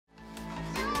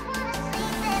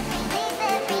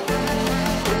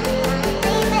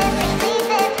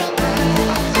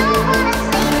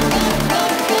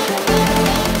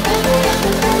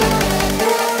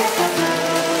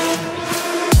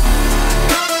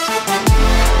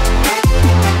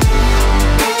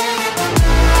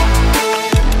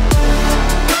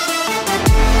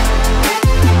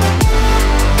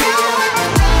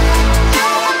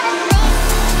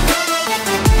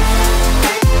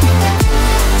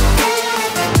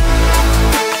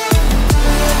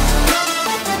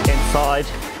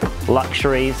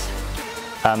luxuries,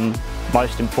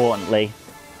 most importantly,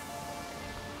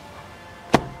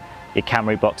 your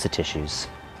Camry box of tissues.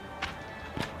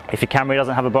 If your Camry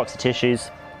doesn't have a box of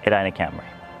tissues, it ain't a Camry.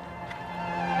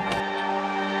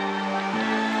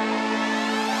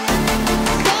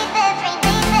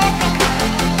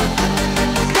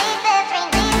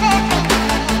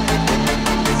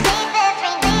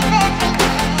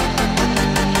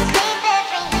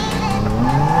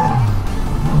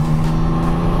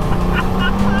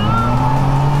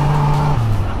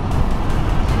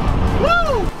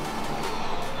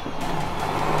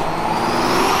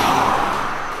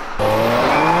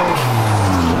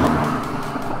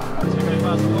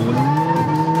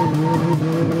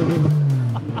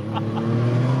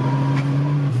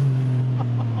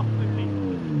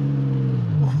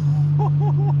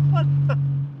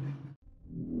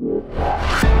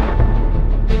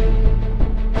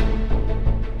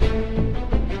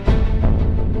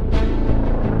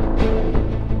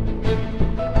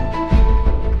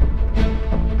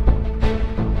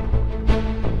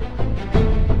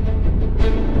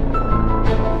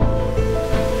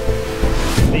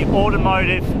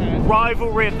 Automotive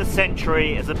rivalry of the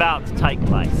century is about to take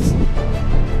place.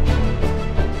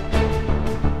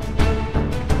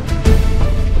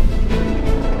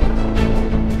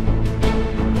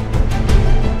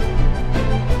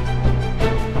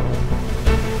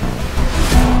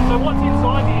 So what's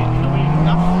inside here?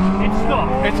 It's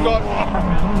not. It's got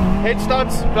head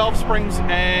studs, valve springs,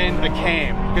 and a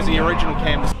cam because the original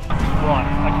cam was. Right,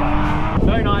 okay.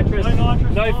 No nitrous,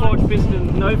 no forged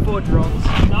pistons, no forged rods.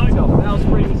 No. It's got valve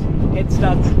springs, head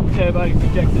studs, turbo,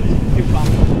 injectors, fuel pump.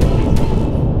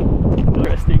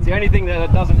 Interesting. The only thing that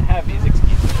it doesn't have is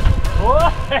excuses.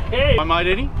 I made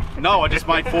any? No, I just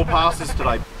made 4 passes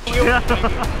today. Do you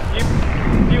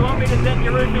want me to set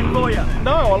your roof in for you?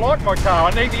 No, I like my car.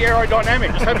 I need the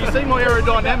aerodynamics. Have you seen my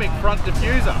aerodynamic front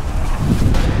diffuser?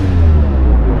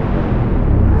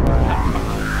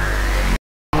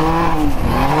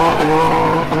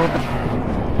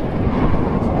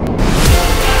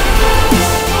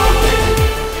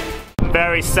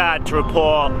 Very sad to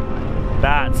report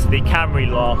that the Camry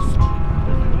lost.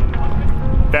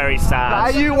 Very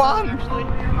sad. AU won!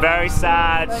 Very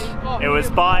sad. It was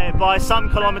by some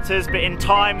kilometers, but in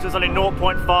times it was only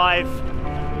 0.5.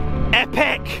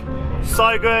 Epic!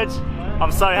 So good.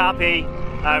 I'm so happy.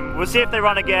 We'll see if they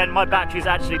run again. My battery's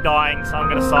actually dying, so I'm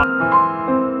gonna start.